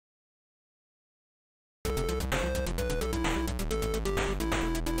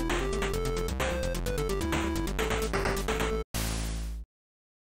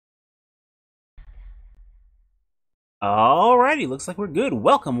Alrighty, looks like we're good.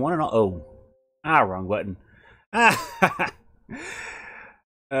 Welcome, one and all. Oh, wrong button.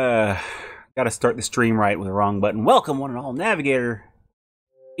 Gotta start the stream right with the wrong button. Welcome, one and all. Navigator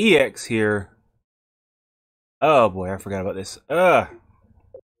EX here. Oh boy, I forgot about this. And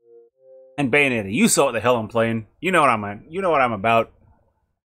Bayonetta. You saw what the hell I'm playing. You know what I'm about.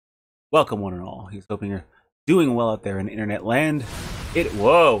 Welcome, one and all. He's hoping you're doing well out there in internet land.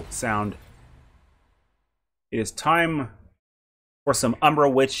 Whoa, sound. It is time for some Umbra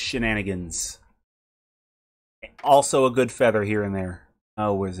Witch shenanigans. Also a good feather here and there.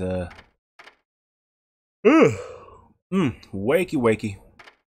 Oh, where's wakey.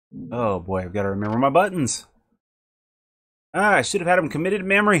 Oh boy, I've got to remember my buttons. I should have had them committed to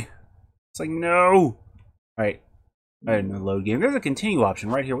memory. It's like, no. Alright. I had no load game. There's a continue option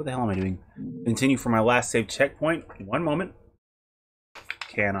right here. What the hell am I doing? Continue for my last save checkpoint. One moment.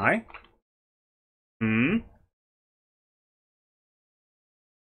 Can I?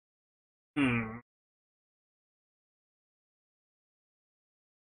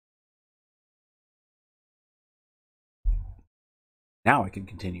 Now I can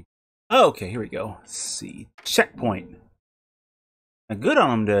continue. Okay, here we go. Let's see. Checkpoint. Now, good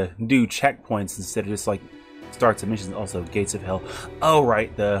on them to do checkpoints instead of just like start submissions. Also, Gates of Hell. Oh,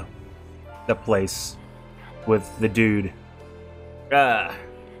 right, the place with the dude.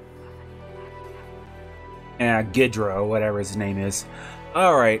 Gidra, whatever his name is.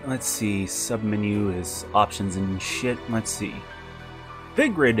 Alright, let's see. Submenu is options and shit. Let's see.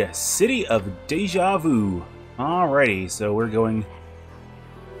 Vigrid, City of Deja Vu. Alrighty, so we're going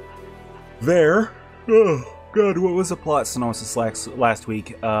there. Oh, God, what was the plot synopsis last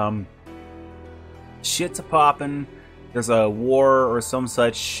week? Shit's a-poppin'. There's a war or some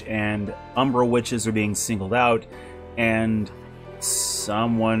such, and Umbra witches are being singled out, and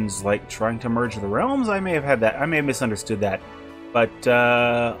someone's like trying to merge the realms. I may have misunderstood that, but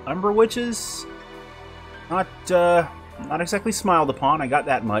Umbra witches, not exactly smiled upon. I got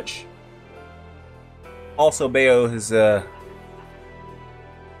that much. Also, Bayo has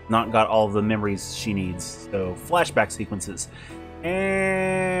not got all of the memories she needs, so flashback sequences,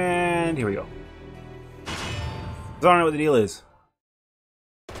 and here we go. I don't know what the deal is.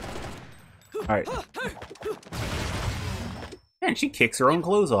 Alright. Man, she kicks her own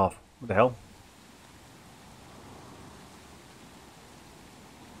clothes off. What the hell?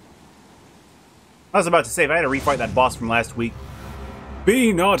 I was about to say, if I had to refight that boss from last week.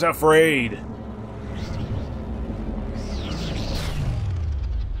 Be not afraid!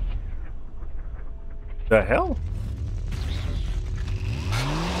 The hell?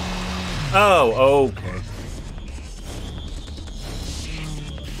 Oh, okay.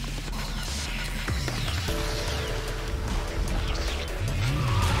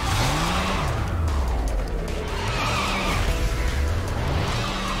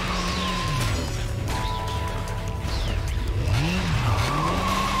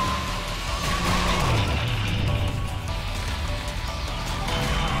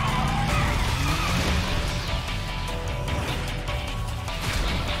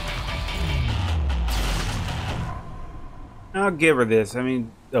 I'll give her this. I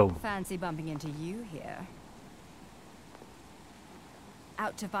mean, oh. Fancy bumping into you here.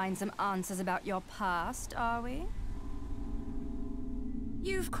 Out to find some answers about your past, are we?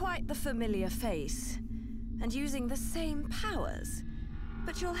 You've quite the familiar face, and using the same powers.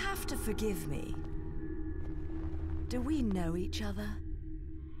 But you'll have to forgive me. Do we know each other?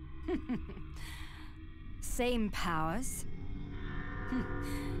 Same powers?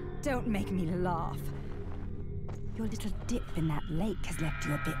 Don't make me laugh. Your little dip in that lake has left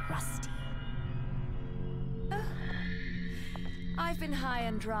you a bit rusty. I've been high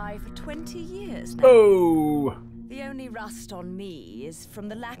and dry for 20 years now. Oh! The only rust on me is from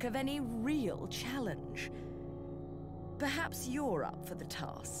the lack of any real challenge. Perhaps you're up for the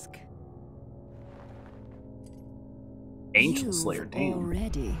task. Angel Slayer, damn. You've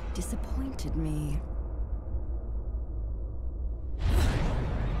already disappointed me.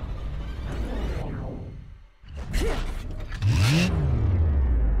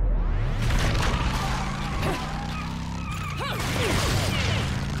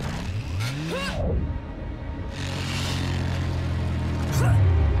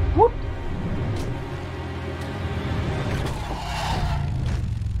 Whoop.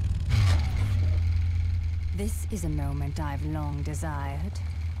 This is a moment I've long desired.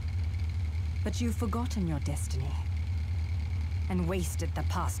 But you've forgotten your destiny and wasted the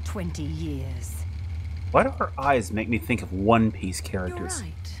past 20 years. Why do her eyes make me think of One Piece characters? You're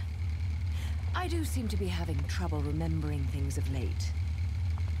right. I do seem to be having trouble remembering things of late.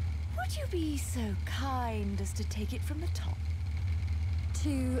 What Would you be so kind as to take it from the top?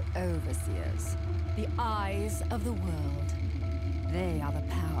 2 overseers, the eyes of the world. They are the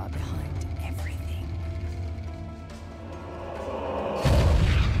power behind everything.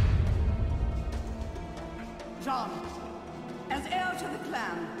 John, as heir to the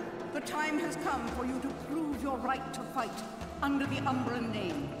clan, the time has come for you to prove your right to fight under the Umbran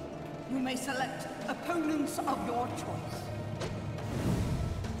name. You may select opponents of your choice.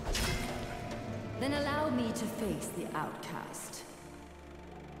 Then allow me to face the outcast.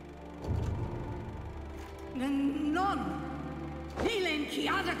 None. Helen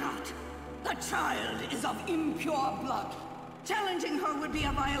Kiadagat. The child is of impure blood. Challenging her would be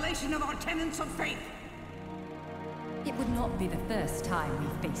a violation of our tenets of faith. It would not be the first time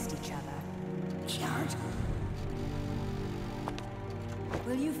we faced each other. Kiard?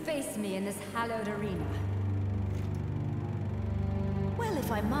 Will you face me in this hallowed arena? Well,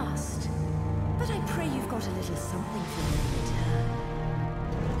 if I must. But I pray you've got a little something for me in return.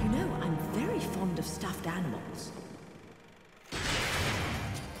 You know, I'm very fond of stuffed animals.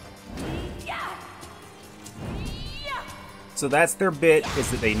 So that's their bit,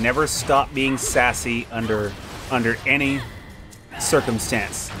 is that they never stop being sassy under any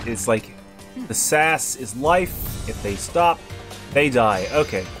circumstance. It's like the sass is life. If they stop, they die.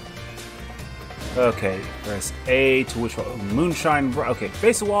 Okay. Okay, press A to witch walk. Moonshine. Okay,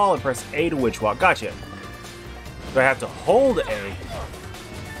 face a wall and press A to witch walk. Gotcha. Do I have to hold A?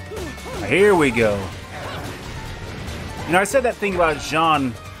 Here we go. You know, I said that thing about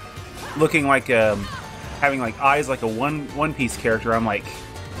Jean looking like having like eyes like a One Piece character. I'm like,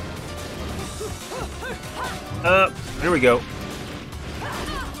 here we go.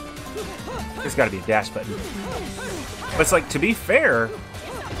 There's got to be a dash button. But it's like, to be fair,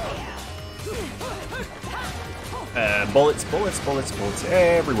 bullets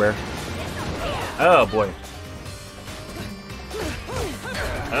everywhere. Oh boy.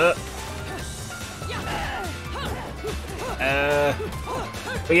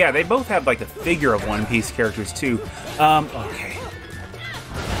 But yeah, they both have like the figure of One Piece characters too. Okay.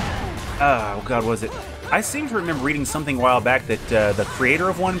 Oh god, was it? I seem to remember reading something a while back that the creator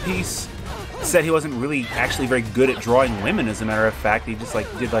of One Piece said he wasn't really actually very good at drawing women. As a matter of fact, he just like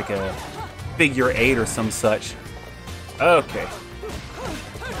did like a figure 8 or some such. Okay.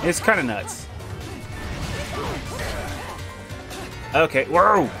 It's kind of nuts. Okay,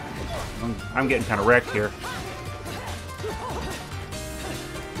 whoa! I'm getting kind of wrecked here.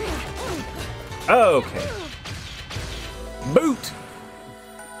 Okay. Boot!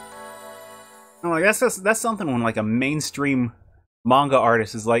 Oh, I guess that's something when like a mainstream manga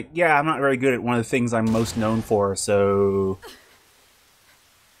artist is like, yeah, I'm not very good at one of the things I'm most known for, so...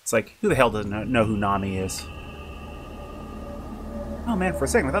 It's like, who the hell doesn't know who Nami is? Oh man, for a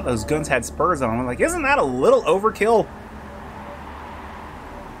second I thought those guns had spurs on them. I'm like, isn't that a little overkill?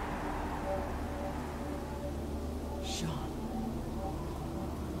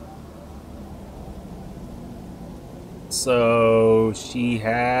 So she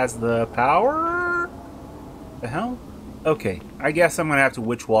has the power? The hell? Okay, I guess I'm gonna have to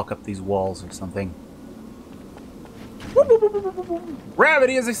witch walk up these walls or something.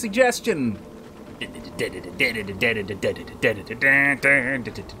 Gravity is a suggestion.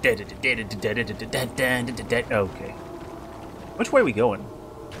 Okay. Which way are we going?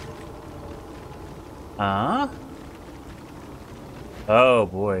 Oh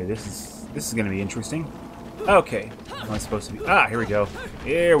boy, this is gonna be interesting. Okay, what am I supposed to be? Ah, here we go.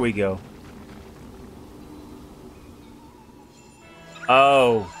 Here we go.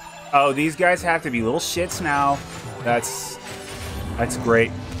 Oh, these guys have to be little shits now. That's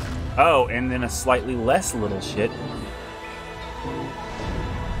great. Oh, and then a slightly less little shit.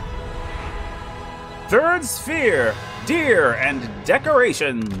 Third sphere, deer and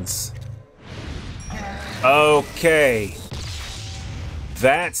decorations. Okay,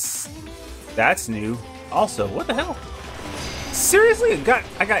 that's new. Also, what the hell? Seriously,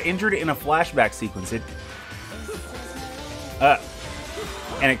 I got injured in a flashback sequence.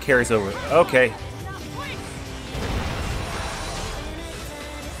 And it carries over. Okay.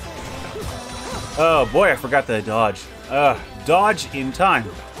 Oh boy, I forgot the dodge. Dodge in time.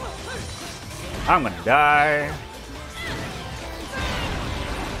 I'm gonna die.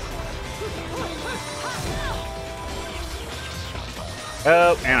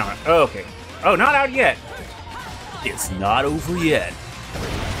 Oh, and I'm okay. Oh, not out yet. It's not over yet.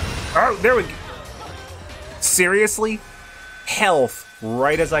 Oh, there we go. Seriously? Health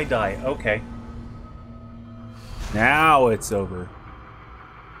right as I die. Okay. Now it's over.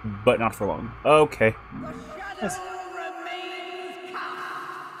 But not for long. Okay. The shadow remains cast.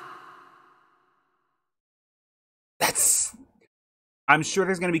 I'm sure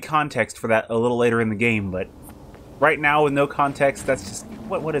there's going to be context for that a little later in the game, but right now with no context, that's just...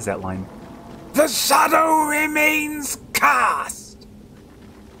 What is that line? The shadow remains cast!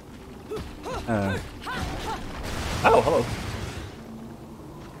 Oh, hello.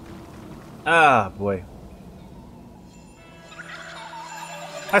 Ah, boy.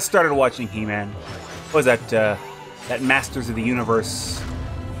 I started watching He-Man. What was that, that Masters of the Universe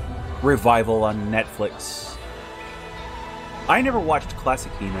revival on Netflix. I never watched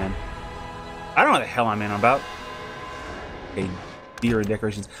classic He-Man. I don't know what the hell I'm in about. Okay, beer and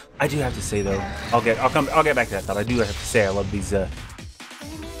decorations. I do have to say though, I'll get back to that thought. I do have to say I love these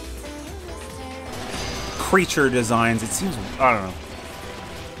creature designs. It seems, I don't know.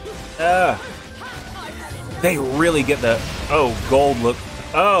 They really get the gold look.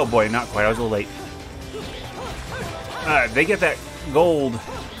 Oh boy, not quite. I was a little late. They get that gold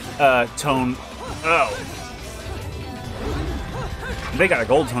tone. Oh, they got a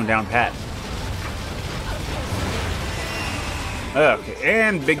gold tone down pat. Okay,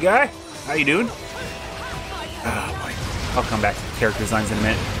 and big guy, how you doing? Oh boy, I'll come back to the character designs in a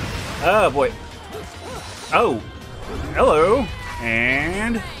minute. Oh boy. Oh, hello.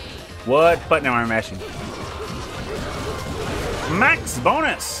 And what button am I mashing? Max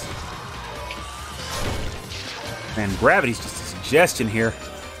bonus. And gravity's just a suggestion here.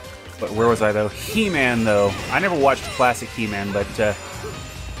 But where was I though? He-Man though. I never watched classic He-Man, but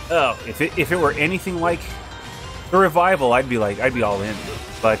if it were anything like the revival, I'd be all in.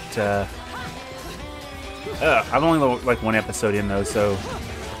 But I'm only like one episode in though, so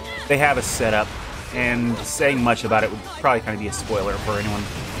they have a setup, and saying much about it would probably kind of be a spoiler for anyone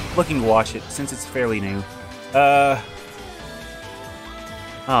looking to watch it since it's fairly new.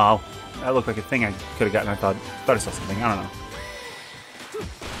 Oh, that looked like a thing I could have gotten. I thought I saw something. I don't know.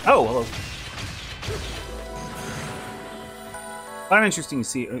 Oh, hello. I'm interested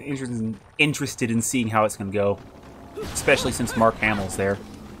in seeing how it's going to go, especially since Mark Hamill's there.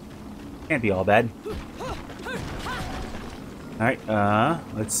 Can't be all bad. All right,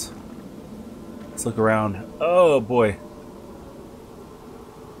 let's look around. Oh boy,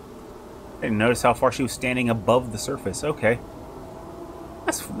 I didn't notice how far she was standing above the surface. Okay,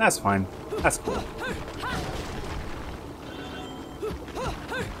 that's fine. That's cool.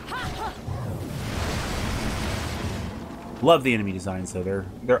 Love the enemy designs though.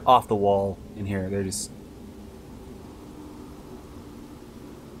 They're off the wall in here. They're just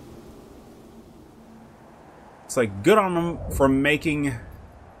it's like good on them for making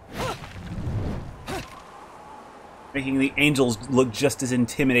the angels look just as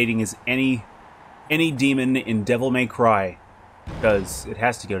intimidating as any demon in Devil May Cry. Because it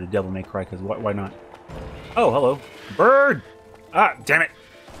has to go to Devil May Cry, because why not? Oh, hello. Bird! Ah, damn it!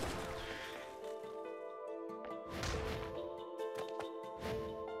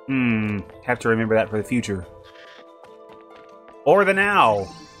 Have to remember that for the future. Or the now!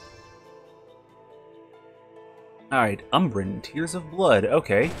 Alright, Umbran, Tears of Blood,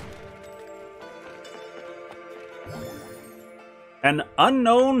 okay. An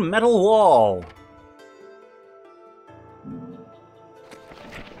unknown metal wall!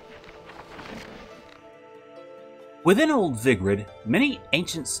 Within Old Vigrid, many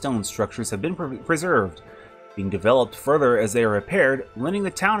ancient stone structures have been preserved, being developed further as they are repaired, lending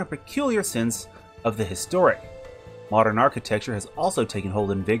the town a peculiar sense of the historic. Modern architecture has also taken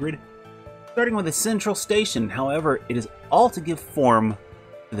hold in Vigrid, starting with the central station. However, it is all to give form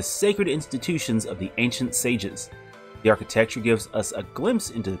to the sacred institutions of the ancient sages. The architecture gives us a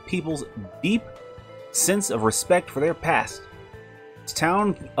glimpse into the people's deep sense of respect for their past. This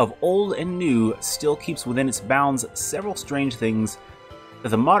town of old and new still keeps within its bounds several strange things that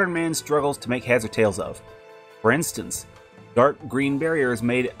the modern man struggles to make heads or tails of. For instance, dark green barriers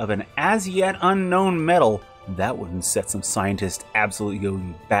made of an as-yet unknown metal, that wouldn't set some scientists absolutely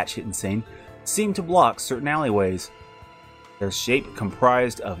going batshit insane, seem to block certain alleyways. Their shape,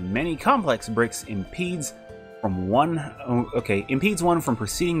 comprised of many complex bricks, impedes one from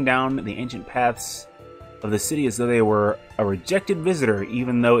proceeding down the ancient paths of the city as though they were a rejected visitor,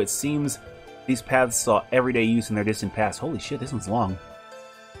 even though it seems these paths saw everyday use in their distant past. Holy shit, this one's long.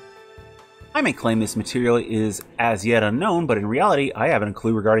 I may claim this material is as yet unknown, but in reality, I haven't a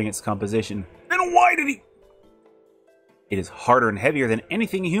clue regarding its composition. Then why did he... It is harder and heavier than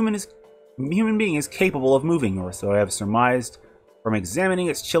anything a human being is capable of moving, or so I have surmised from examining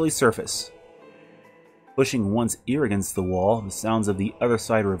its chilly surface. Pushing one's ear against the wall, the sounds of the other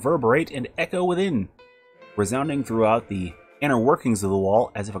side reverberate and echo within, resounding throughout the inner workings of the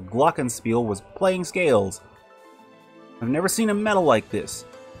wall as if a glockenspiel was playing scales. I've never seen a metal like this,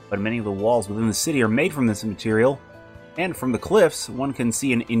 but many of the walls within the city are made from this material. And from the cliffs, one can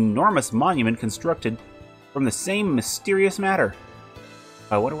see an enormous monument constructed from the same mysterious matter.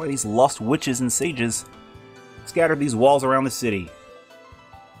 I wonder why these lost witches and sages scattered these walls around the city.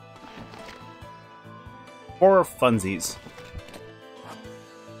 For funsies.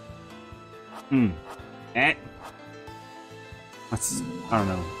 That's, I don't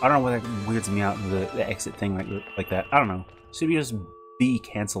know. I don't know why that weirds me out, the exit thing like that. I don't know. Should we just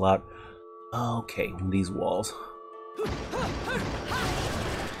cancel out? Okay, these walls.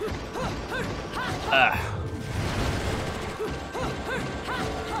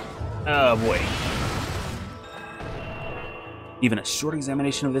 Oh boy. Even a short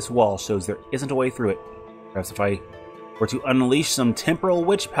examination of this wall shows there isn't a way through it. Perhaps if I were to unleash some temporal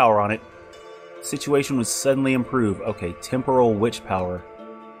witch power on it, the situation would suddenly improve. Okay, temporal witch power.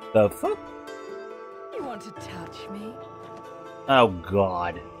 The fuck? You want to touch me? Oh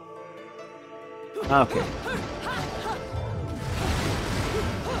god. Okay.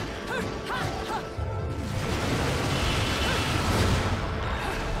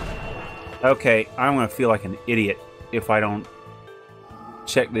 Okay, I'm gonna feel like an idiot if I don't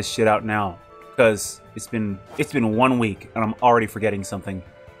check this shit out now, because it's been 1 week and I'm already forgetting something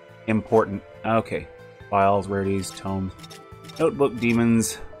important. Okay, files, rarities, tomes, notebook,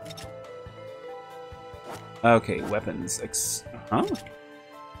 demons. Okay, weapons. Huh?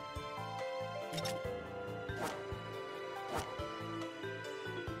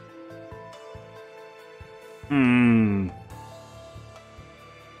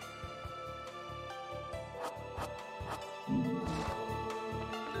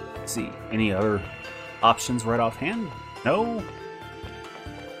 Let's see, any other options right offhand? No?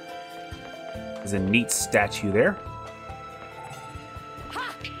 There's a neat statue there.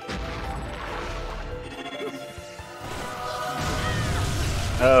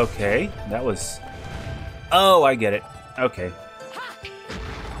 Okay, that was... Oh, I get it. Okay.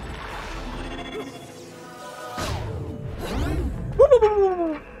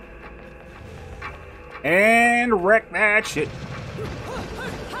 And wreck that shit.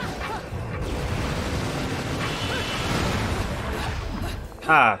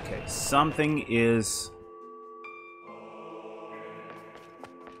 Okay, something's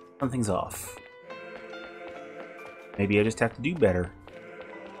off. Maybe I just have to do better.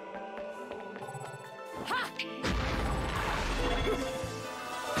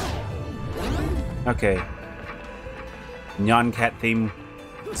 Okay. Nyan Cat theme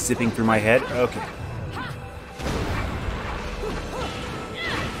zipping through my head. Okay.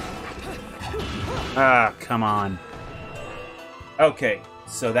 Ah, come on. Okay,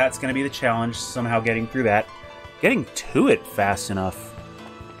 so that's gonna be the challenge, somehow getting through that. Getting to it fast enough.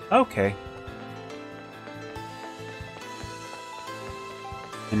 Okay.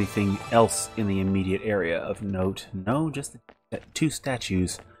 Anything else in the immediate area of note? No, just the 2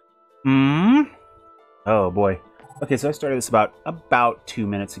 statues. Oh boy. Okay, so I started this about 2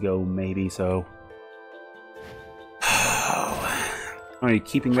 minutes ago, maybe, so... I'm gonna be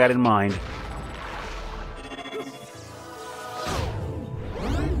keeping that in mind.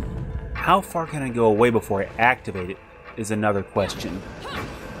 How far can I go away before I activate it is another question.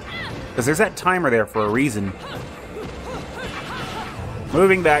 Because there's that timer there for a reason.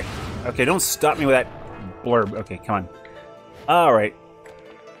 Moving back. Okay, don't stop me with that blurb. Okay, come on. Alright.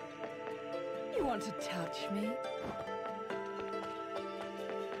 You want to touch me?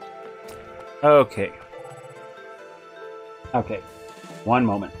 Okay. Okay. One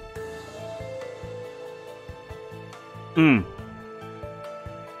moment.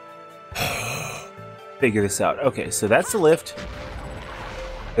 Figure this out. Okay, so that's the lift.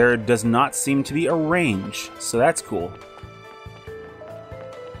 There does not seem to be a range, so that's cool.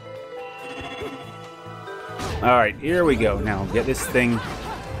 Alright, here we go. Now, get this thing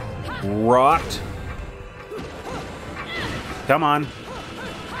rocked. Come on.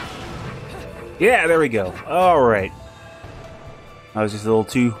 Yeah, there we go. Alright. I was just a little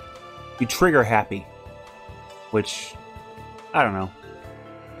too trigger happy. Which, I don't know.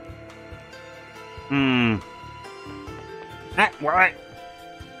 What?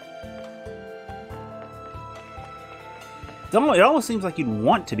 It almost seems like you'd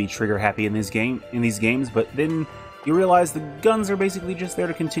want to be trigger happy in these games, but then you realize the guns are basically just there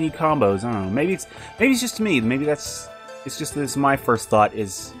to continue combos. I don't know. Maybe it's just me. Maybe it's just this. My first thought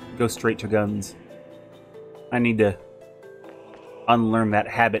is go straight to guns. I need to unlearn that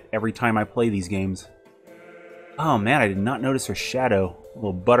habit every time I play these games. Oh man, I did not notice her shadow.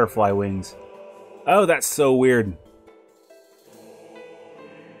 Little butterfly wings. Oh, that's so weird.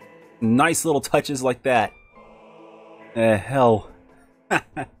 Nice little touches like that. Hell.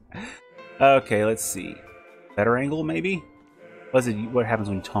 Okay, let's see. Better angle, maybe? What happens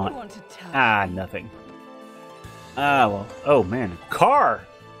when you taunt? Ah, nothing. Ah, well. Oh, man. Car!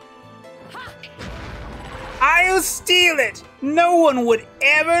 I'll steal it! No one would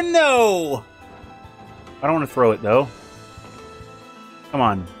ever know! I don't want to throw it, though. Come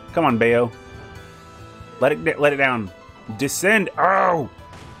on. Come on, Bayo. Let it down. Descend. Oh!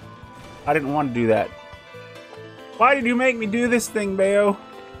 I didn't want to do that. Why did you make me do this thing, Bayo?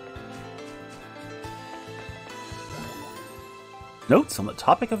 Notes on the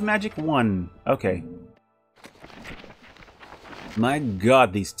topic of Magic 1. Okay. My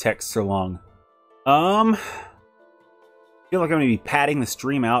god, these texts are long. I feel like I'm going to be padding the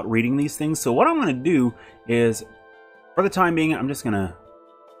stream out reading these things, so what I'm going to do is, for the time being, I'm just going to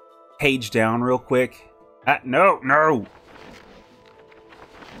page down real quick. No!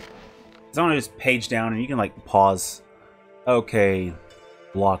 So I'm going to just page down, and you can, like, pause. Okay.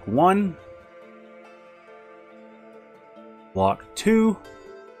 Block 1. Block 2.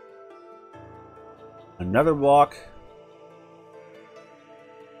 Another block.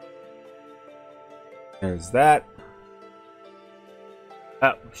 There's that.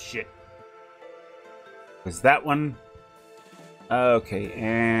 Oh, shit. There's that one. Okay,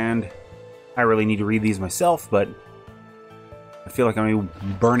 and I really need to read these myself, but I feel like I'm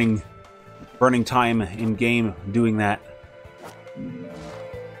burning time in game doing that.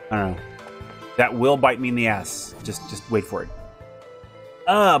 I don't know. That will bite me in the ass. Just wait for it.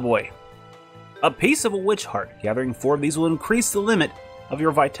 Ah, boy. A piece of a witch heart. Gathering 4 of these will increase the limit of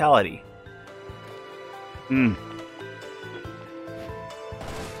your vitality.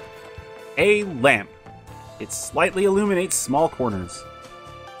 A lamp. It slightly illuminates small corners.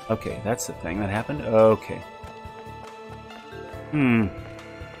 Okay, that's the thing that happened. Okay.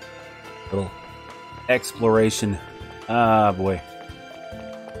 Little exploration. Ah, boy.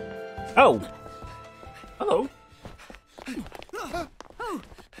 Oh! Hello.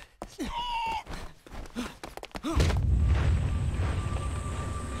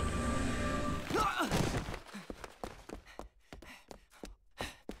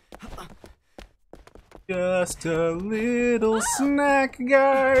 Just a little snack,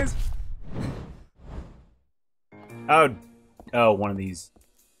 guys. Oh, one of these.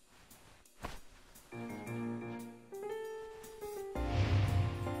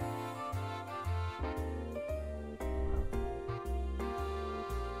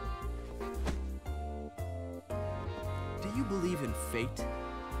 Do you believe in fate?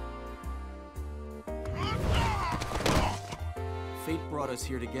 Fate brought us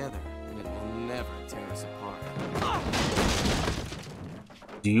here together, and it will never tear us apart.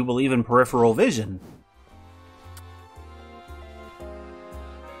 Do you believe in peripheral vision?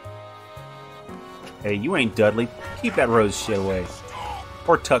 Hey, you ain't Dudley. Keep that rose shit away.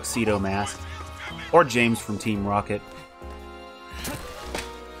 Or Tuxedo Mask. Or James from Team Rocket.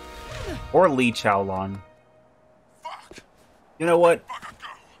 Or Lee Chowlon. You know what?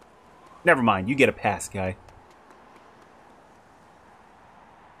 Never mind, you get a pass, guy.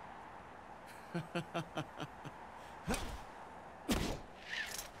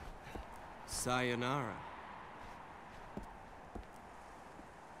 Sayonara.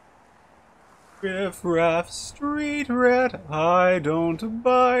 Riff raff, street rat, I don't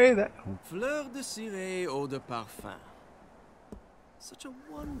buy that. Fleur de ciré, eau de parfum. Such a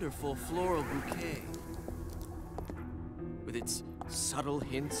wonderful floral bouquet. With its subtle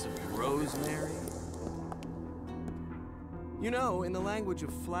hints of rosemary. You know, in the language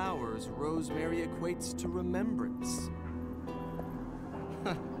of flowers, rosemary equates to remembrance.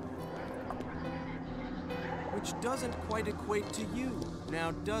 Which doesn't quite equate to you,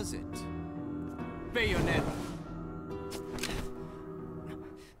 now does it? Bayonetta.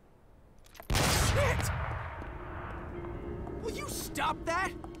 Shit! Will you stop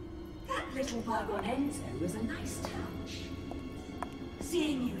that? That little bug on Enzo was a nice touch.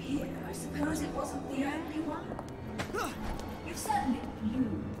 Seeing you here, I suppose it wasn't the only one. You've certainly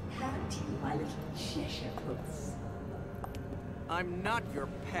bloomed, haven't you, my little Cheshire puss? I'm not your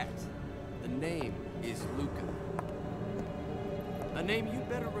pet. The name is Luka. A name you'd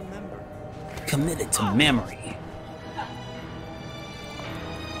better remember. Committed to memory.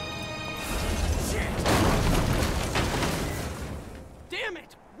 Damn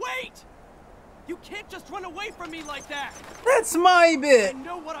it! Wait! You can't just run away from me like that! That's my bit! I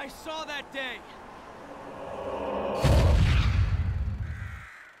know what I saw that day!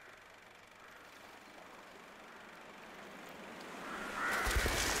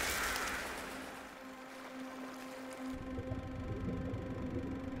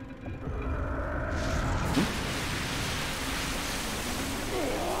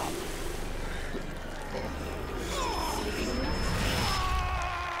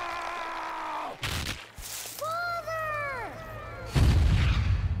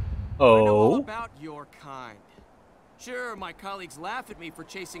 I know all Oh. about your kind. Sure, my colleagues laugh at me for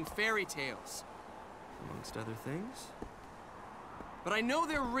chasing fairy tales, amongst other things. But I know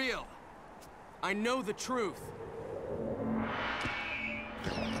they're real. I know the truth.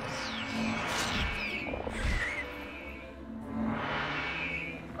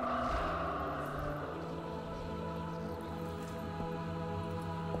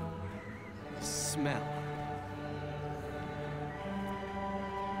 Smell.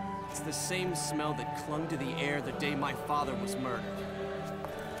 It's the same smell that clung to the air the day my father was murdered.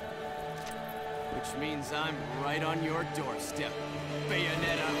 Which means I'm right on your doorstep,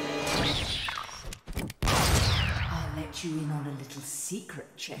 Bayonetta. I'll let you in on a little secret,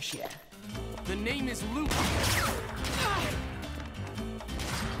 Cheshire. The name is Luka.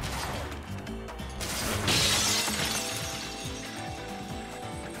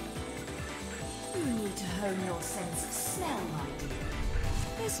 You need to hone your sense of smell, my dear.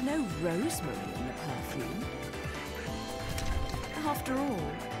 There's no rosemary in the perfume. After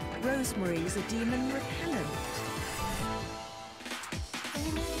all, rosemary is a demon repellent.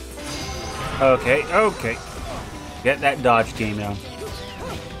 Okay, okay. Get that dodge game down.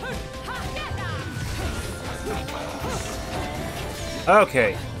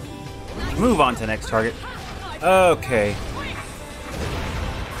 Okay. Move on to next target. Okay.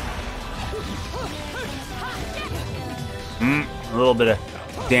 A little bit of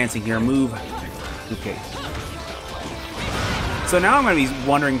dancing here. Move. Okay. So now I'm going to be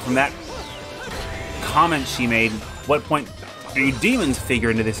wondering from that comment she made, what point do demons figure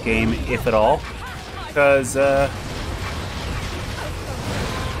into this game, if at all? Because,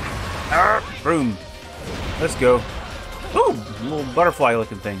 boom. Let's go. Ooh, a little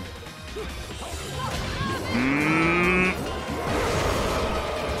butterfly-looking thing.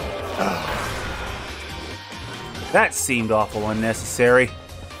 That seemed awful unnecessary.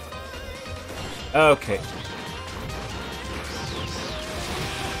 Okay.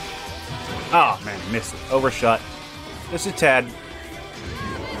 Oh, man, missed it. Overshot. Just a tad.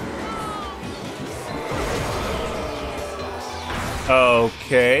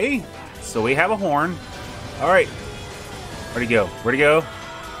 Okay. So we have a horn. Alright. Where'd he go? Where'd he go?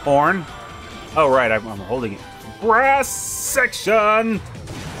 Horn. Oh, right, I'm holding it. Brass section!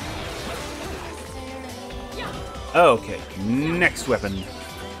 Okay, next weapon.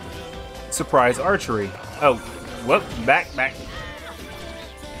 Surprise archery. Oh, whoop, back.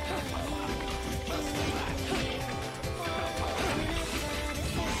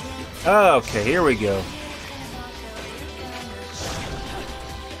 Okay, here we go.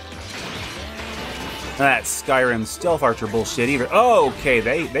 That Skyrim stealth archer bullshit either. Oh, okay,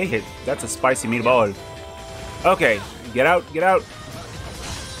 they hit. That's a spicy meatball. Okay, get out.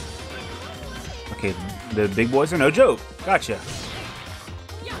 Okay, the big boys are no joke. Gotcha.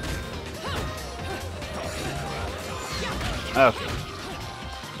 Okay.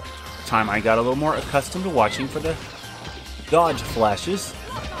 Time I got a little more accustomed to watching for the dodge flashes.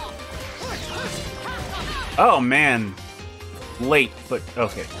 Oh, man. Late, but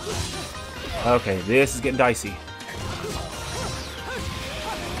okay. Okay, this is getting dicey.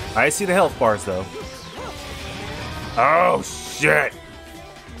 I see the health bars, though. Oh, shit!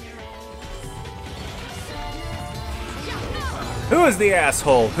 Who is the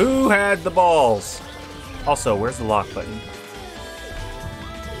asshole? Who had the balls? Also, where's the lock button?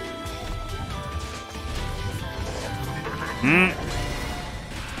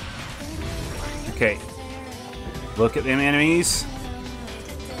 Okay. Look at them enemies.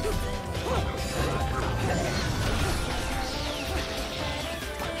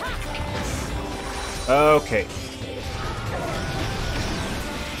 Okay.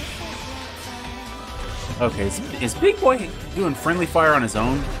 Okay, is Big Boy doing friendly fire on his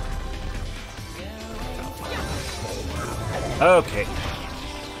own? Okay.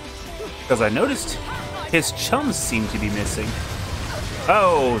 Because I noticed his chums seem to be missing.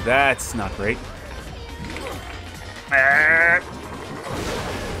 Oh, that's not great.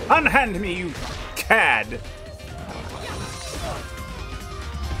 Unhand me, you cad!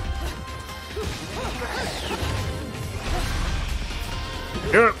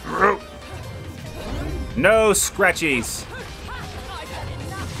 No scratchies.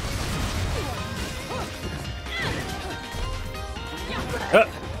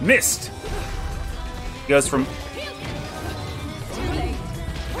 Missed. Goes from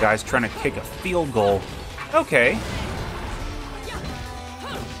guy's trying to kick a field goal. Okay.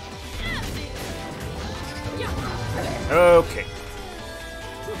 Okay.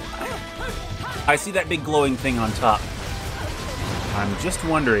 I see that big glowing thing on top. I'm just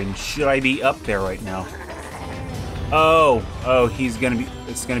wondering, should I be up there right now? Oh, oh, he's gonna be.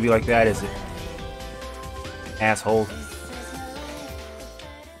 It's gonna be like that, is it? Asshole.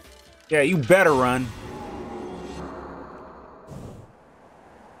 Yeah, you better run.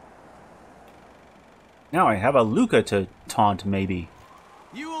 Now I have a Luka to taunt, maybe.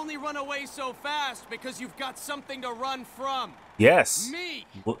 You only run away so fast because you've got something to run from. Yes. Me.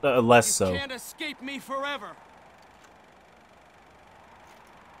 Less so. You can't escape me forever.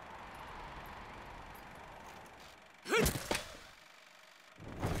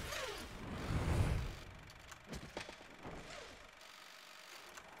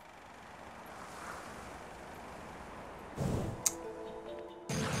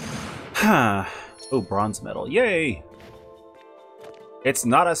 Huh. Oh, bronze medal. Yay! It's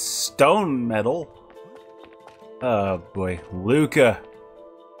not a stone medal. Oh boy. Luka.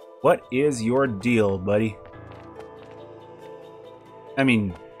 What is your deal, buddy? I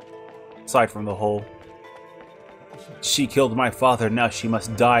mean, aside from the whole "she killed my father, now she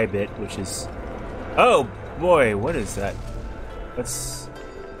must die" bit, which is... Oh boy, what is that? That's...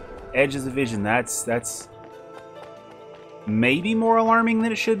 Edge of the Vision. That's... maybe more alarming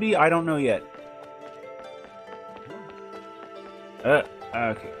than it should be? I don't know yet.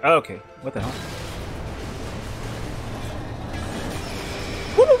 Okay. Okay. What the hell?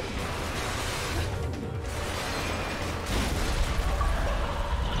 Woo!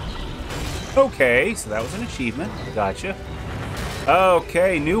 Okay, so that was an achievement. Gotcha.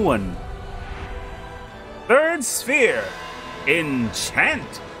 Okay, new one. Third sphere.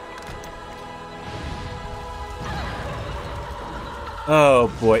 Enchant.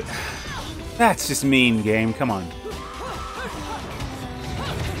 Oh boy. That's just mean, game. Come on.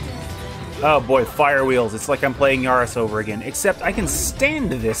 Oh boy, fire wheels. It's like I'm playing Yaris over again. Except I can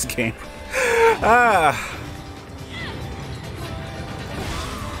stand this game.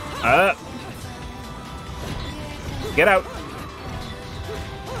 Get out.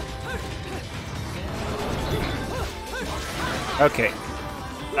 Okay.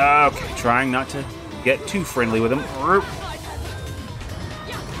 Okay, trying not to get too friendly with him.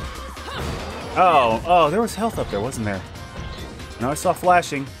 Oh, there was health up there, wasn't there? No, I saw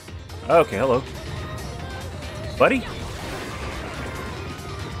flashing. Okay, hello. Buddy?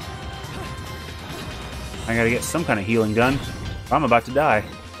 I gotta get some kind of healing done. I'm about to die.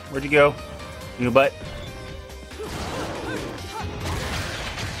 Where'd you go? You butt.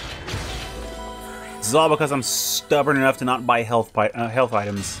 This is all because I'm stubborn enough to not buy health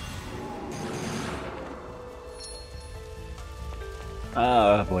items.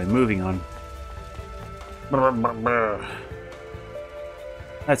 Boy, moving on.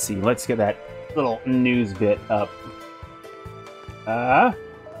 Let's see, let's get that little news bit up.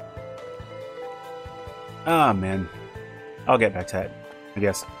 Oh man. I'll get back to that, I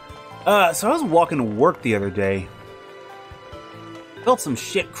guess. So I was walking to work the other day. Felt some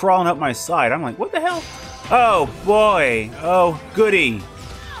shit crawling up my side. I'm like, what the hell? Oh boy. Oh goody.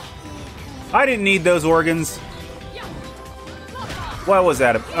 I didn't need those organs. What was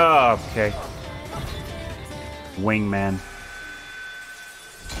that? Oh, okay. Wingman.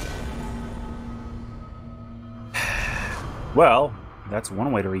 Well, that's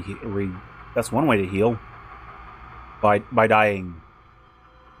one way to that's one way to heal. By dying.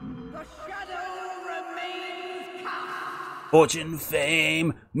 The shadow remains cast. Fortune,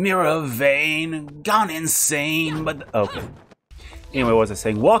 fame, mirror vein, gone insane, but... Okay. Anyway, what was I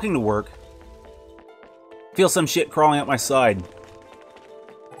saying? Walking to work. Feel some shit crawling up my side.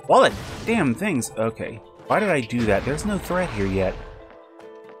 All the damn things... Okay. Why did I do that? There's no threat here yet.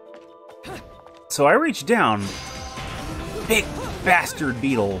 So I reached down. Big bastard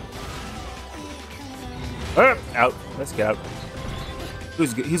beetle. Out. Let's get out.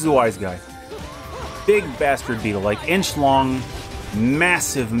 Who's the wise guy? Big bastard beetle, like inch long,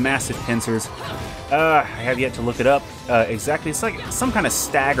 massive pincers. I have yet to look it up exactly. It's like some kind of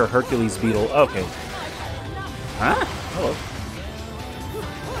stag or Hercules beetle. Okay. Huh? Hello.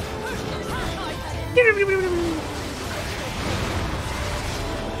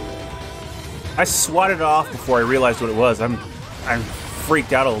 I swatted it off before I realized what it was. I'm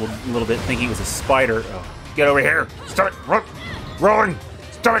freaked out a little bit, thinking it was a spider. Oh, get over here! Stop it! Rolling!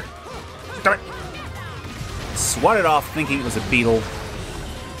 Stop it! Stop it! Swatted off, thinking it was a beetle.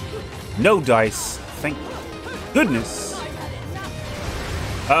 No dice. Thank goodness.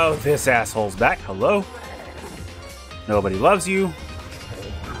 Oh, this asshole's back. Hello. Nobody loves you.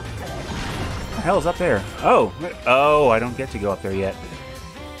 What the hell is up there? Oh, I don't get to go up there yet.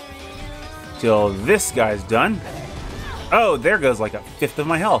 Till this guy's done. Oh, there goes like a fifth of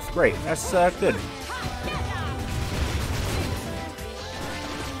my health. Great, that's good.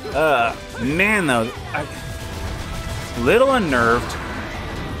 Man, though, Little unnerved.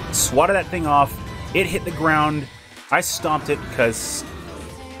 Swatted that thing off. It hit the ground. I stomped it because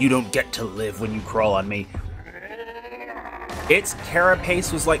you don't get to live when you crawl on me. Its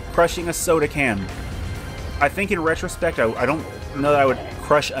carapace was like crushing a soda can. I think in retrospect, I don't know that I would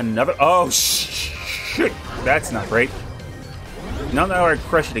crush another... Oh, shit. That's not great. Not that I would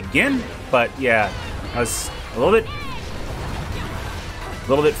crush it again, but yeah. I was a little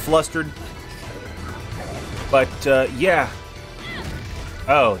bit flustered. But, yeah.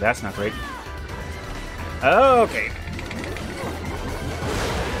 Oh, that's not great. Okay.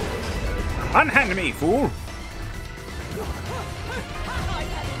 Unhand me, fool!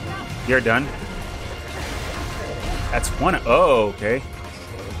 You're done. That's one. Oh, okay.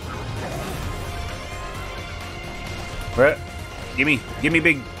 What? Give me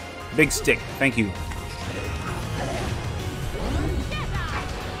big stick. Thank you.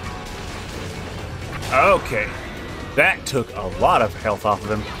 Okay. That took a lot of health off of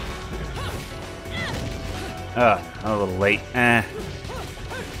him. I'm a little late.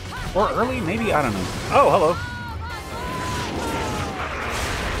 Or early, maybe? I don't know. Oh, hello.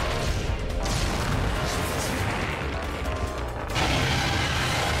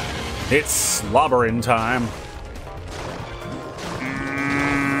 It's slobbering time.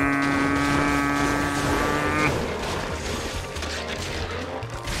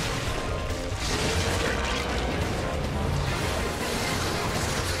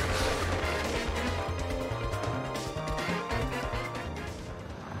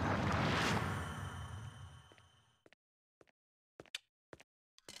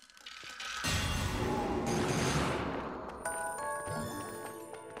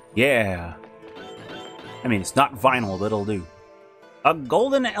 Yeah. I mean, it's not vinyl, but it'll do. A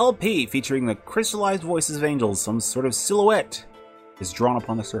golden LP featuring the crystallized voices of angels. Some sort of silhouette is drawn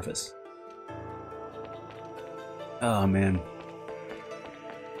upon the surface. Oh, man.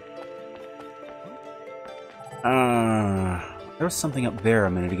 There was something up there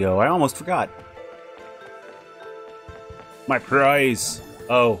a minute ago. I almost forgot. My prize.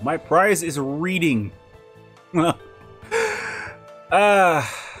 Oh, my prize is reading.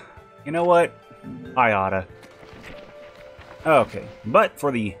 You know what? I oughta. Okay, but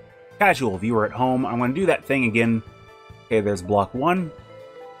for the casual viewer at home, I'm going to do that thing again. Okay, there's block 1.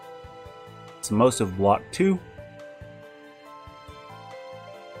 It's most of block 2.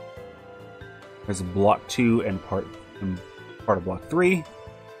 There's block 2 and part of block 3.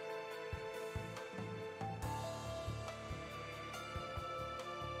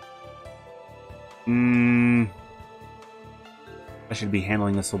 I should be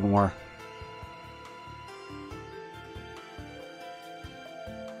handling this a little more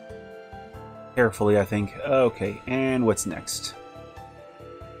carefully, I think. Okay, and what's next?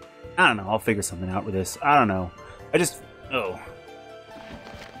 I don't know. I'll figure something out with this. I don't know. I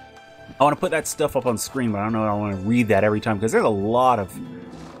want to put that stuff up on screen, but I don't know if I want to read that every time, because there's a lot of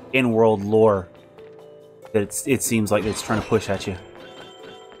in-world lore that it seems like it's trying to push at you.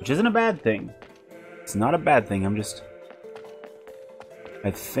 Which isn't a bad thing. It's not a bad thing, I'm just... I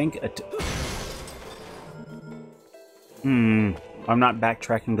think... I'm not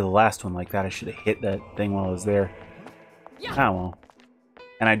backtracking to the last one like that. I should have hit that thing while I was there. Yeah. Oh, well.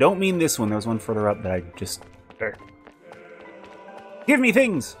 And I don't mean this one. There was one further up that I just... There. Give me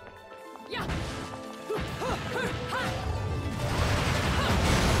things! Yeah.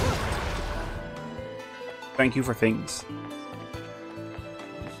 Thank you for things.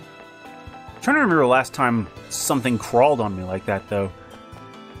 I'm trying to remember the last time something crawled on me like that, though.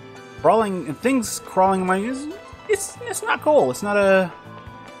 Things crawling on my... It's not cool. It's not a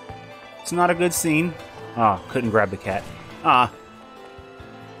good scene. Ah, couldn't grab the cat. Ah.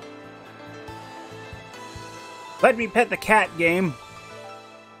 Let me pet the cat, game.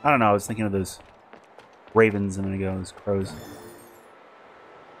 I don't know, I was thinking of those ravens a minute ago, those crows.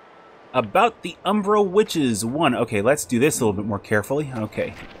 About the Umbra Witches 1. Okay, let's do this a little bit more carefully.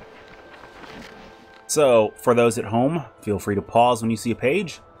 Okay. So, for those at home, feel free to pause when you see a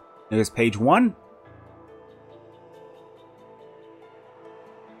page. There's page 1.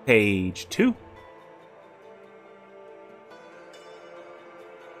 Page 2.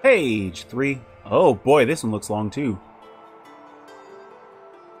 Page 3. Oh boy, this one looks long too.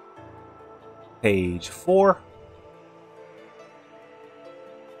 Page 4.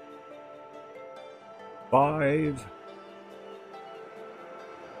 5.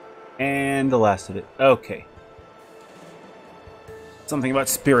 And the last of it. Okay. Something about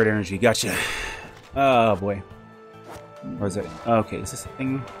spirit energy. Gotcha. Oh boy. Or is it? Okay, is this a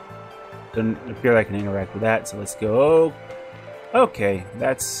thing? Doesn't appear like I can interact with that, so let's go. Okay,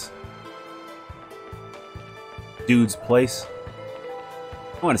 that's dude's place.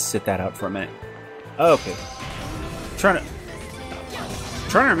 I want to sit that out for a minute. Okay. Trying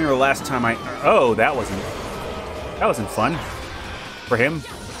to remember the last time I... Oh, that wasn't fun. For him.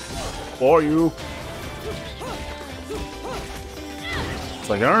 For you. It's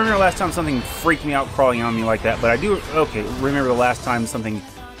like, I don't remember the last time something freaked me out crawling on me like that, but I do, okay, remember the last time something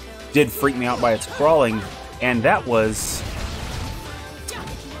did freak me out by its crawling, and that was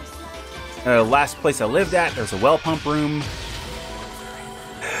last place I lived at. There's a well pump room.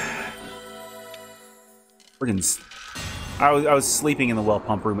 I was sleeping in the well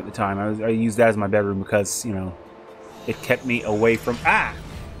pump room at the time. I used that as my bedroom because, you know, it kept me away from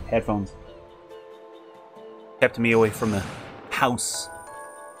headphones. Kept me away from the house.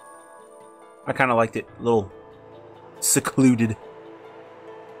 I kind of liked it a little secluded.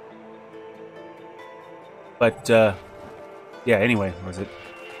 But yeah, anyway, was it?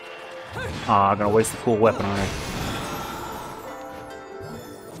 I'm gonna waste the cool weapon on it.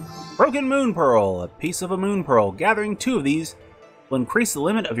 Broken Moon Pearl. A piece of a Moon Pearl. Gathering 2 of these will increase the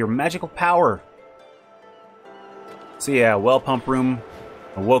limit of your magical power. So yeah, well pump room.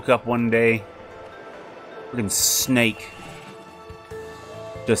 I woke up one day. Freaking snake.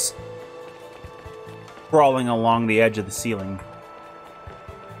 Just crawling along the edge of the ceiling.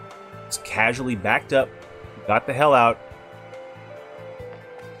 Just casually backed up. Got the hell out.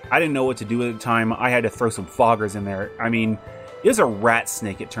 I didn't know what to do at the time. I had to throw some foggers in there. I mean, it was a rat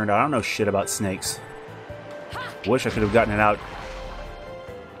snake, it turned out. I don't know shit about snakes. Wish I could have gotten it out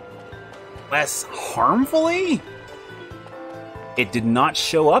less harmfully. It did not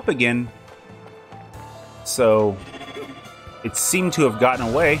show up again. So, it seemed to have gotten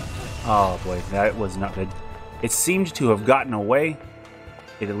away. Oh boy, that was not good. It seemed to have gotten away.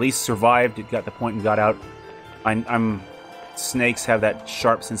 It at least survived. It got the point and got out. Snakes have that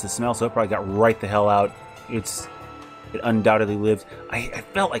sharp sense of smell, so it probably got right the hell out. It undoubtedly lived. I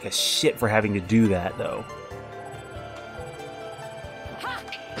felt like a shit for having to do that, though.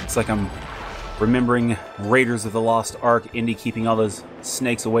 It's like I'm remembering Raiders of the Lost Ark, Indy keeping all those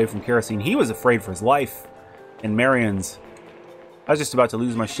snakes away from Kerosene. He was afraid for his life. And Marion's. I was just about to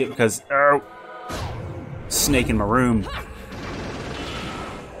lose my shit because... Oh! Snake in my room.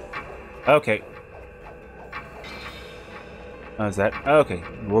 Okay. How's that? Okay.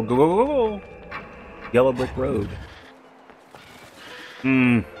 Go. Yellow Brick Road.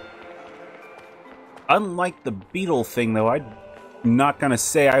 Unlike the beetle thing, though, I'm not gonna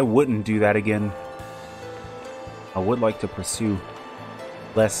say I wouldn't do that again. I would like to pursue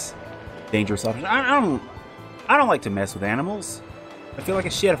less dangerous options. I don't like to mess with animals. I feel like a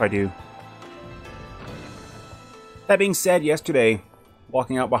shit if I do. That being said, yesterday,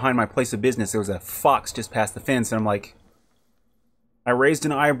 walking out behind my place of business, there was a fox just past the fence, and I'm like... I raised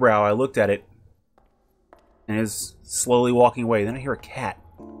an eyebrow, I looked at it, and it was slowly walking away. Then I hear a cat.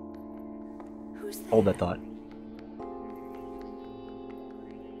 Who's there? Hold that thought.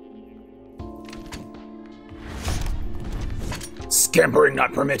 Scampering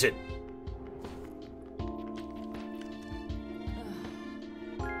not permitted!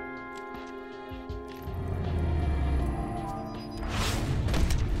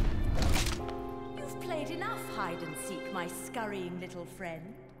 You've played enough hide and seek, my scurrying little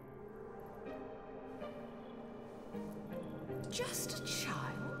friend. Just a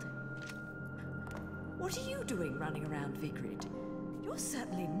child? What are you doing running around Vigrid? You're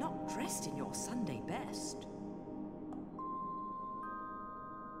certainly not dressed in your Sunday best.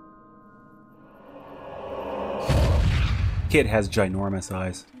 Kid has ginormous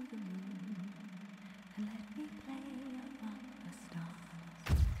eyes.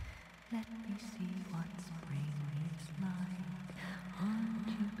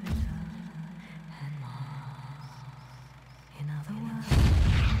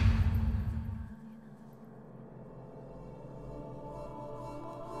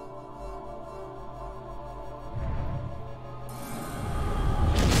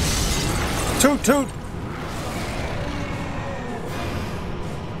 Toot toot!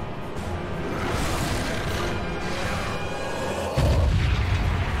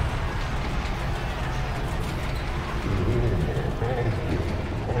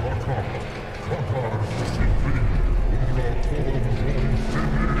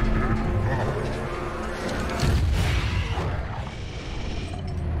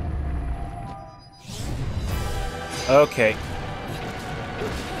 Okay.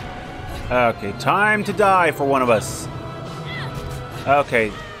 Okay, time to die for one of us.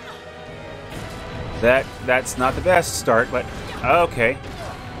 Okay. That's not the best start, but okay.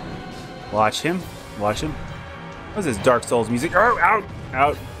 Watch him. Watch him. What's this Dark Souls music? Oh, out!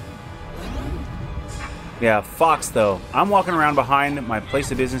 Out! Yeah, fox, though. I'm walking around behind my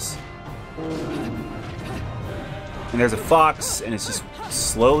place of business. And there's a fox, and it's just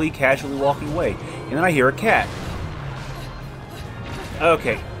slowly, casually walking away. And then I hear a cat.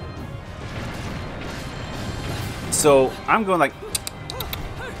 Okay. So, I'm going like...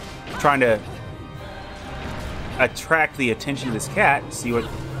 trying to attract the attention of this cat. See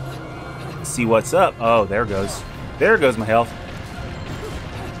what's up. Oh, there goes. There goes my health.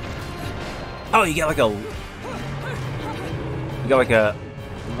 Oh, you got like a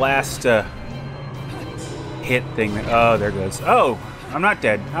last hit thing. Oh, there goes. Oh, I'm not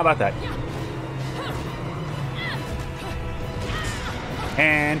dead. How about that?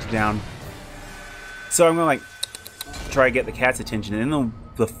 And down. So I'm gonna like try to get the cat's attention, and then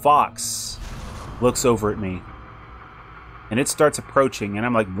the fox looks over at me, and it starts approaching, and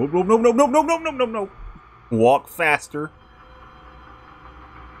I'm like, no, no, no, no, no, no, no, no, no, no. Walk faster.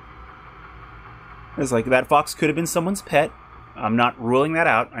 It's like that fox could have been someone's pet. I'm not ruling that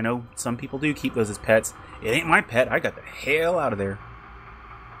out. I know some people do keep those as pets. It ain't my pet. I got the hell out of there.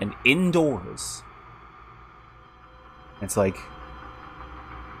 And indoors. It's like,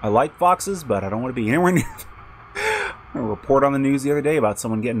 I like foxes, but I don't want to be anywhere near them. A report on the news the other day about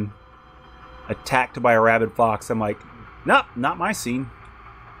someone getting attacked by a rabid fox. I'm like, nope, not my scene.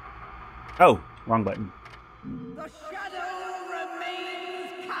 Oh, wrong button. The shadow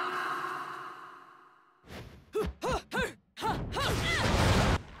remains cast.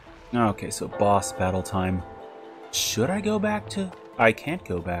 Okay, so boss battle time. Should I go back to... I can't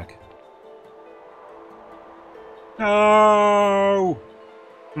go back. No!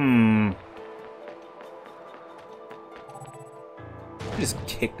 Just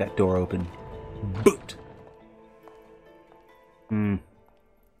kick that door open. Boot!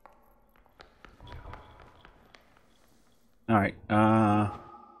 Alright,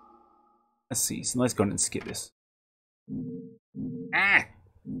 let's see. So let's go ahead and skip this. Ah!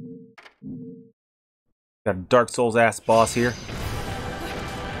 Got a Dark Souls ass boss here.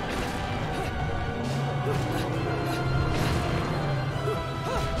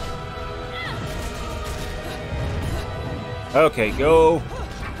 Okay, go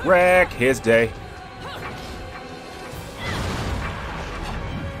wreck his day.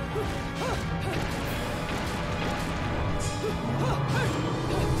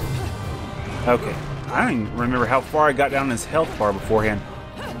 Okay, I don't even remember how far I got down his health bar beforehand.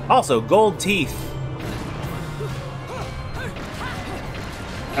 Also, gold teeth.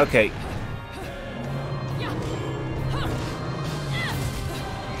 Okay.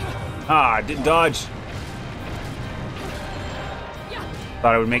 Ah, I didn't dodge.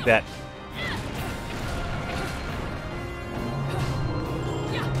 Thought I would make that.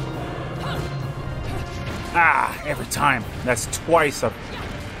 Ah, every time. That's twice I've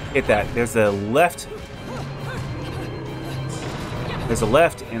hit that. There's a left. There's a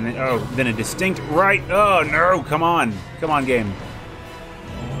left, and then, oh, then a distinct right. Oh, no, come on. Come on, game.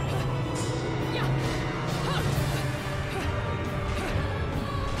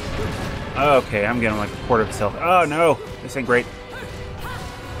 Okay, I'm getting like a quarter of his health. Oh, no. This ain't great.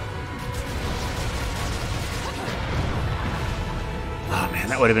 Oh, man,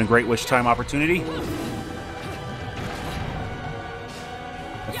 that would have been a great wish time opportunity.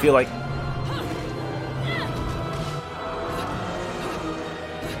 I feel like...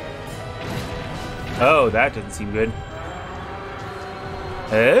 Oh, that doesn't seem good.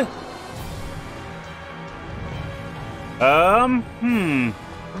 Eh?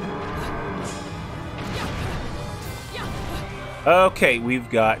 Okay, we've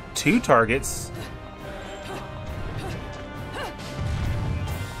got 2 targets.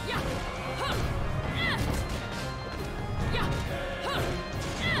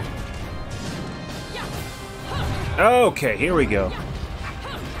 Okay, here we go.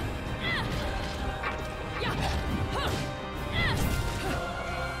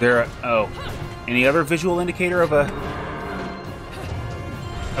 There. Oh, any other visual indicator of an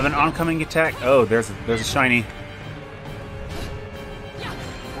oncoming attack? Oh, there's a shiny.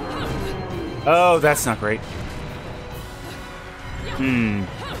 Oh, that's not great.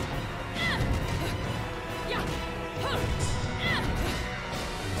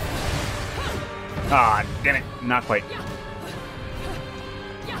 Ah, damn it. Not quite.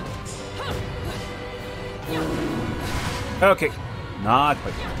 Okay. Not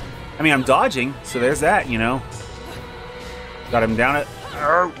quite. I mean, I'm dodging, so there's that, you know. Got him down at...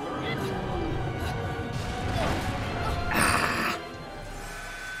 Ah.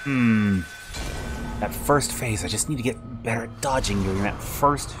 That first phase, I just need to get better at dodging during that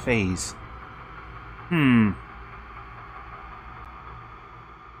first phase.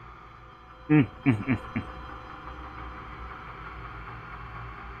 The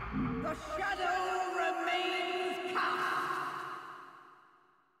shadow remains cast.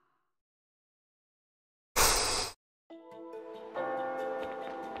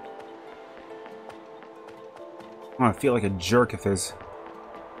 I feel like a jerk if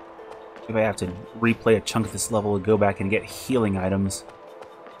I have to replay a chunk of this level and go back and get healing items.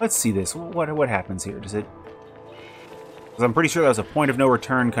 Let's see this. What happens here? Does it? Because I'm pretty sure that was a point of no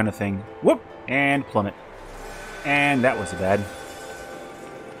return kind of thing. Whoop! And plummet. And that was bad.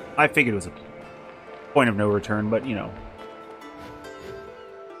 I figured it was a point of no return, but you know.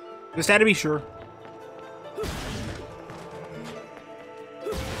 Just had to be sure.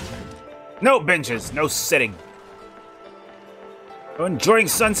 No benches, no sitting. No enjoying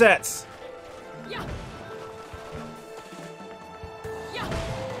sunsets.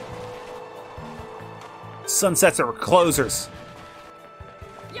 Sunsets are closers.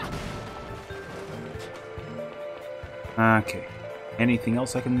 Okay. Anything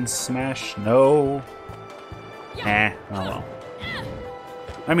else I can smash? No. Oh well.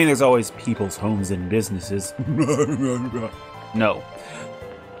 I mean, there's always people's homes and businesses. No.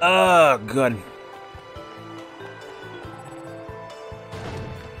 Good.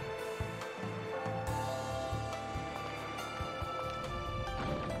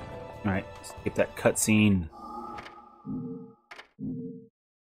 Alright, skip that cutscene.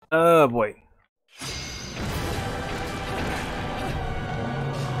 Oh boy.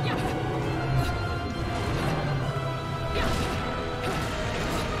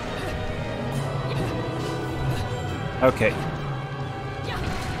 Okay.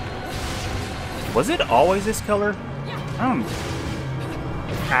 Was it always this color? I don't...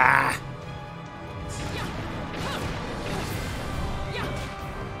 Ah!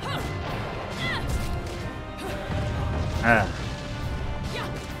 Ah.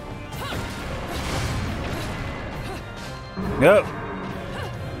 Nope.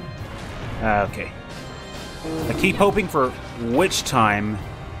 Okay. I keep hoping for witch time.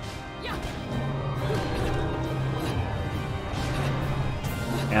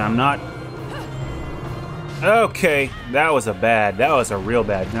 And I'm not... Okay, that was a real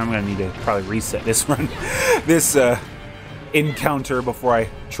bad. Now I'm gonna need to probably reset this run, this encounter before I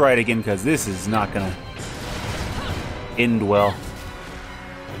try it again, because this is not gonna end well.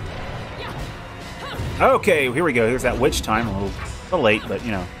 Okay, here we go. Here's that witch time. A little late, but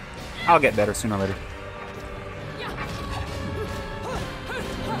you know, I'll get better sooner or later.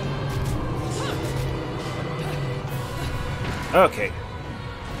 Okay.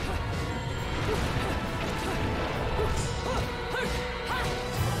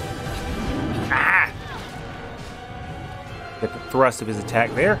 Ah! Get the thrust of his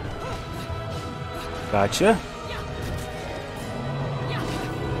attack there. Gotcha.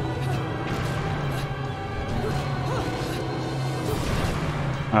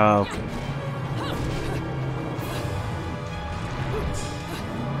 Okay.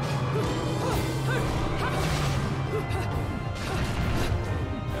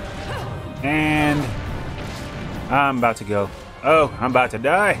 And I'm about to go. Oh, I'm about to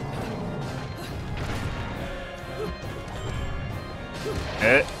die.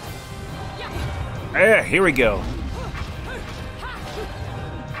 Here we go.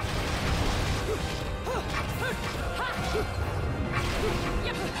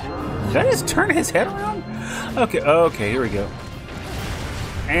 Did I just turn his head around? Okay, here we go.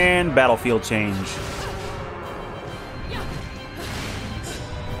 And battlefield change.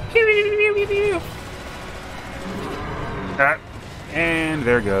 And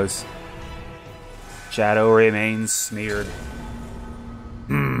there goes. Shadow remains smeared.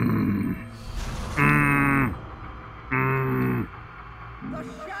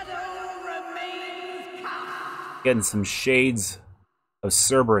 Getting some shades of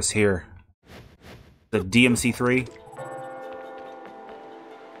Cerberus here. The DMC3.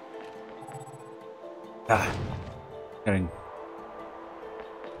 Getting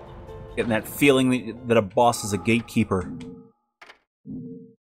that feeling that a boss is a gatekeeper.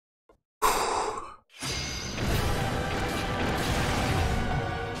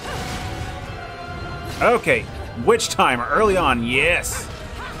 Okay, witch time early on, yes.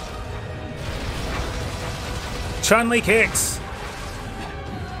 Chun-Li kicks.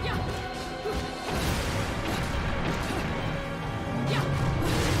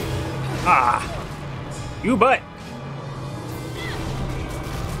 Ah, you butt.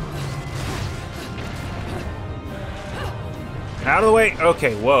 Out of the way.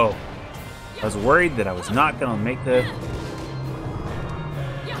 Okay, whoa. I was worried that I was not gonna make the...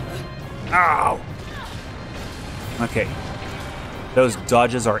 Ow! Okay. Those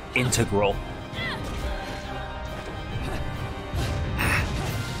dodges are integral.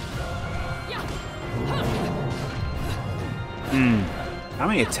 How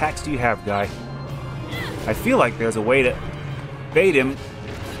many attacks do you have, guy? I feel like there's a way to bait him.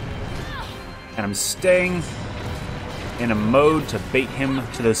 And I'm staying in a mode to bait him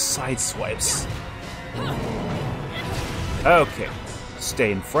to those side swipes. Okay.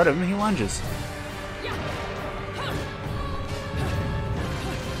 Stay in front of him, he lunges.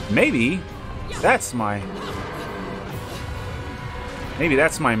 Maybe that's my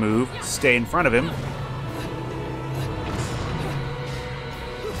move. Stay in front of him.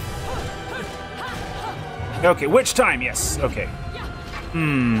 Okay, which time? Yes. Okay.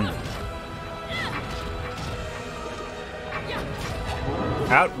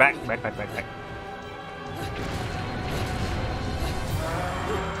 Out, back.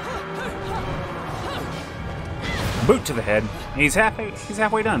 Boot to the head. He's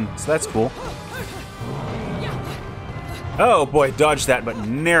halfway done, so that's cool. Oh boy, dodged that, but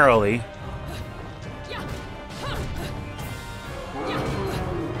narrowly.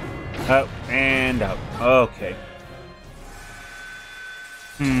 Up and out. Okay.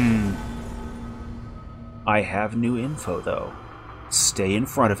 I have new info, though. Stay in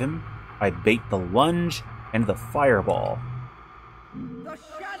front of him. I bait the lunge and the fireball. The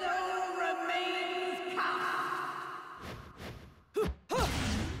shadow remains cast.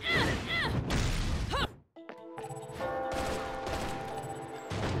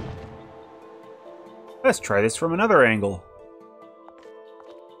 Let's try this from another angle.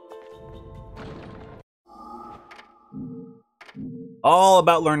 All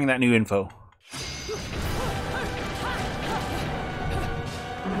about learning that new info.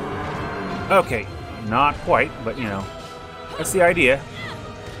 Okay, not quite, but you know, that's the idea.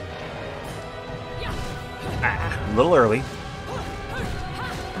 A little early.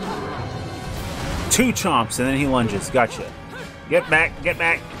 2 chomps and then he lunges. Gotcha. Get back, get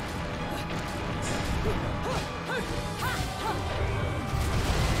back.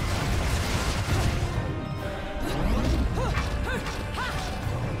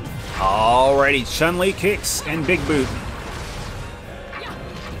 Alrighty, Chun-Li kicks and big boot.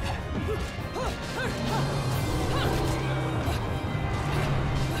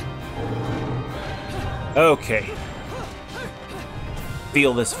 Okay.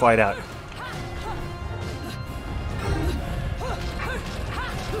 Feel this fight out.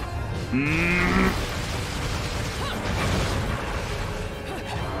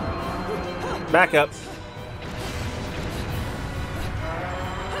 Back up.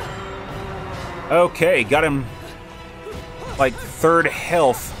 Okay, got him like 3rd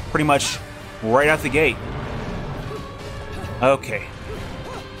health, pretty much right out the gate. Okay.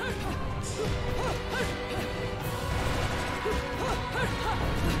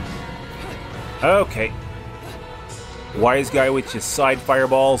 Okay. Wise guy with his side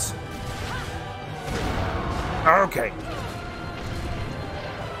fireballs. Okay.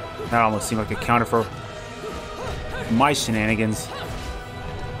 That almost seemed like a counter for my shenanigans.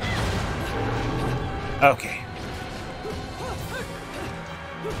 Okay.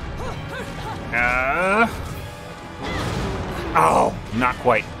 Oh, not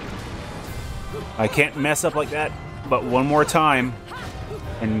quite. I can't mess up like that, but one more time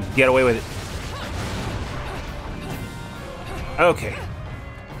and get away with it. Okay.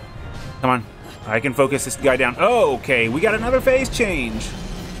 Come on. I can focus this guy down. Oh, okay. We got another phase change.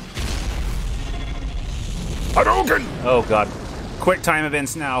 Hadouken! Oh, God. Quick time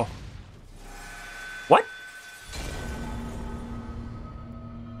events now. What?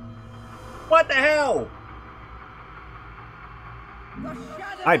 What the hell?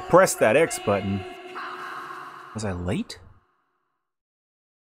 I pressed that X button. Was I late?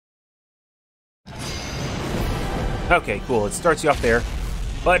 Okay, cool. It starts you off there.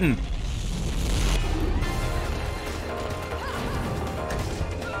 Button.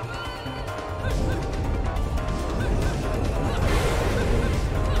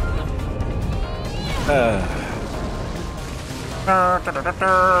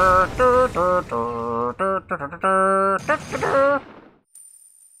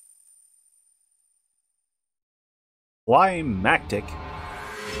 Climactic.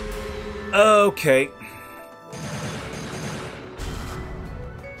 Okay.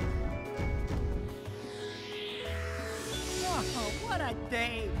 What a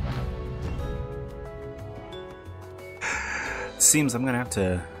day! Seems I'm gonna have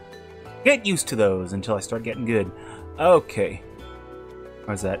to get used to those until I start getting good. Okay.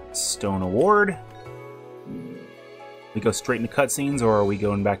 Where's that stone award? We go straight into cutscenes, or are we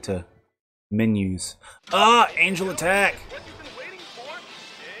going back to menus? Ah, angel attack!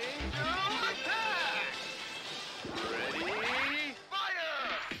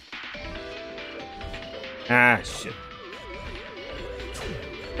 Ah, shit. Is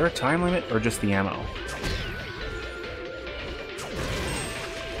there a time limit or just the ammo?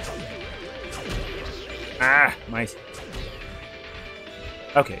 Ah, nice.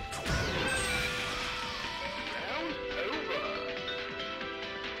 Okay.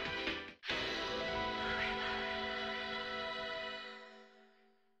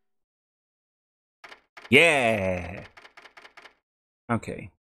 Yeah! Okay.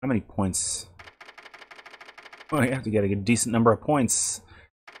 How many points? Oh, I have to get a decent number of points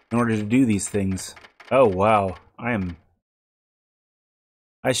in order to do these things. Oh, wow. I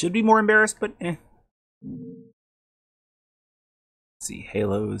should be more embarrassed, but eh. Let's see,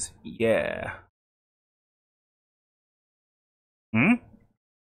 halos. Yeah. Hmm?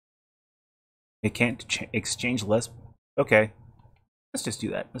 It can't exchange less. Okay. Let's just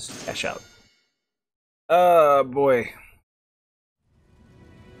do that. Let's just cash out. Oh, boy.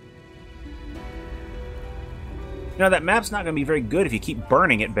 You know, that map's not going to be very good if you keep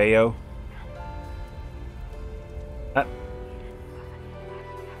burning it, Bayo.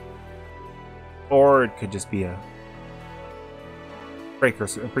 Or it could just be a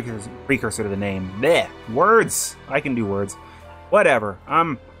precursor to the name. Blech! Words! I can do words. Whatever.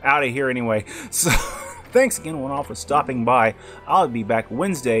 I'm out of here anyway. So, thanks again, one all, for stopping by. I'll be back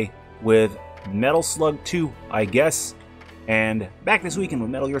Wednesday with Metal Slug 2, I guess. And back this weekend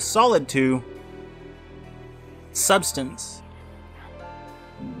with Metal Gear Solid 2. Substance.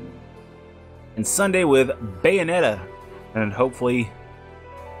 And Sunday with Bayonetta. And hopefully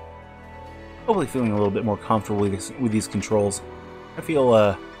feeling a little bit more comfortable with these controls. I feel,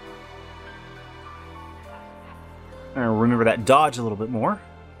 I remember that dodge a little bit more.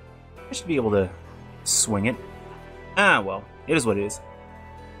 I should be able to swing it. Ah, well, it is what it is.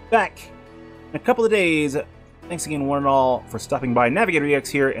 Back in a couple of days. Thanks again, one and all, for stopping by. NavigatorEX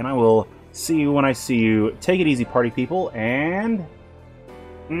here, and I will see you when I see you. Take it easy, party people, and...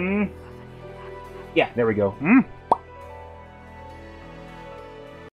 yeah, there we go.